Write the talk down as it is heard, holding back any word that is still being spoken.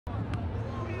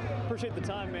Appreciate the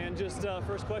time, man. Just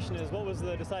first question is, what was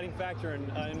the deciding factor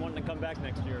in wanting to come back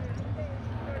next year?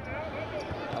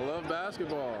 I love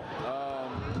basketball.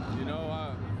 You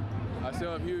know, I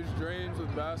still have huge dreams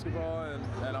with basketball,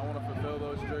 and I want to fulfill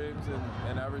those dreams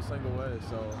in every single way.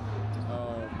 So,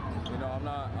 you know,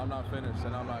 I'm not finished,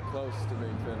 and I'm not close to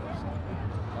being finished.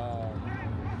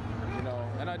 You know,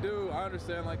 and I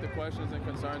understand like the questions and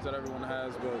concerns that everyone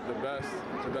has, but the best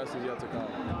is yet to come.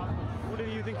 What do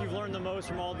you think you've learned the most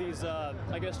from all these,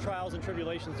 I guess, trials and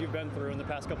tribulations you've been through in the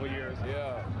past couple of years?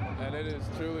 Yeah, and it has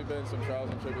truly been some trials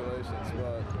and tribulations,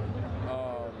 but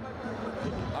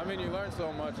I mean, you learn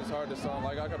so much, it's hard to sum.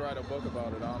 Like, I could write a book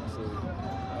about it, honestly.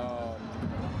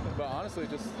 But honestly,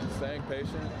 just staying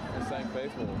patient and staying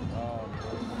faithful.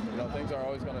 You know, things are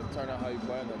always going to turn out how you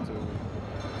plan them to.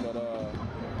 But,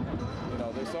 you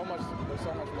know, there's so much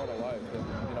more to life than,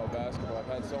 you know, basketball. I've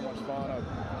had so much fun.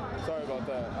 Sorry about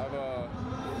that. I've,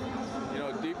 you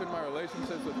know, deepened my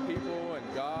relationships with people and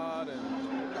God, and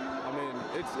I mean,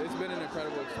 it's been an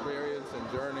incredible experience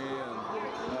and journey,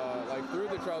 and like through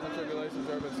the trials and tribulations,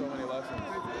 there have been so many lessons.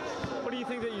 What do you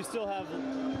think that you still have?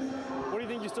 What do you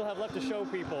think you still have left to show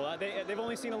people? They've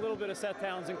only seen a little bit of Seth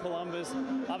Towns in Columbus,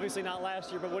 obviously not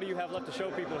last year, but what do you have left to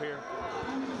show people here?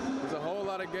 There's a whole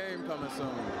lot of game coming soon.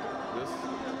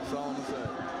 That's all I'm gonna say.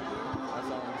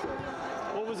 That's all I'm gonna say.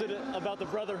 What was it about the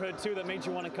brotherhood, too, that made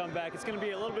you want to come back? It's going to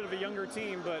be a little bit of a younger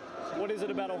team, but what is it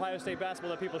about Ohio State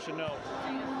basketball that people should know?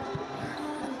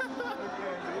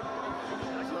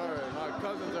 Sorry, my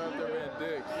cousins are up there being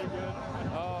dicks.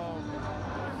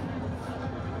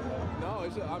 No,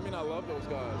 it's just, I mean, I love those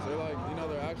guys. They're like, you know,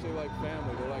 they're actually like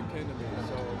family. They're like kin to me.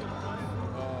 So,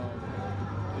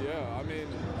 yeah, I mean,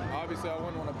 obviously I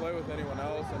wouldn't want to play with anyone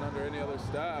else and under any other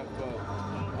staff, but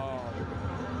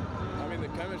I mean,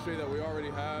 the chemistry that we already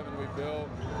have and we built,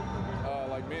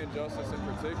 like me and Justice in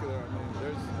particular, I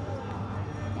mean,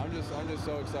 I'm just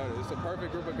so excited. It's a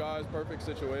perfect group of guys, perfect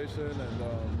situation, and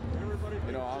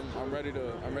you know, I'm ready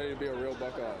to be a real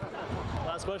Buckeye.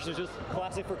 Last question is just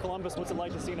classic for Columbus. What's it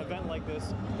like to see an event like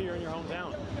this here in your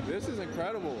hometown? This is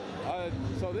incredible.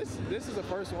 So this is the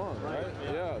first one, right?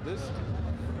 Yeah.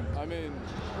 I mean,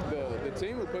 the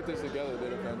team who put this together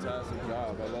did a fantastic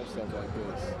job. I love stuff like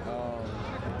this.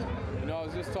 You know, I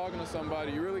was just talking to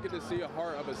somebody. You really get to see a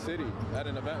heart of a city at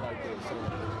an event like this. And,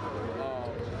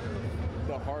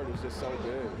 the heart is just so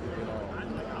big. You know,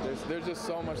 there's just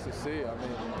so much to see. I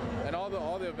mean, and all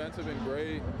the events have been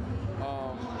great.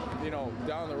 You know,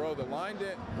 down the road, the line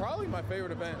dance. Probably my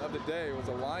favorite event of the day was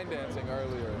the line dancing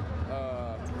earlier.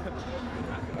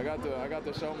 I got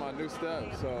to show my new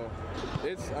steps. So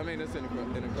it's an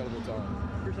incredible time.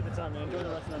 Appreciate the time, man. Enjoy the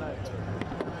rest of the night.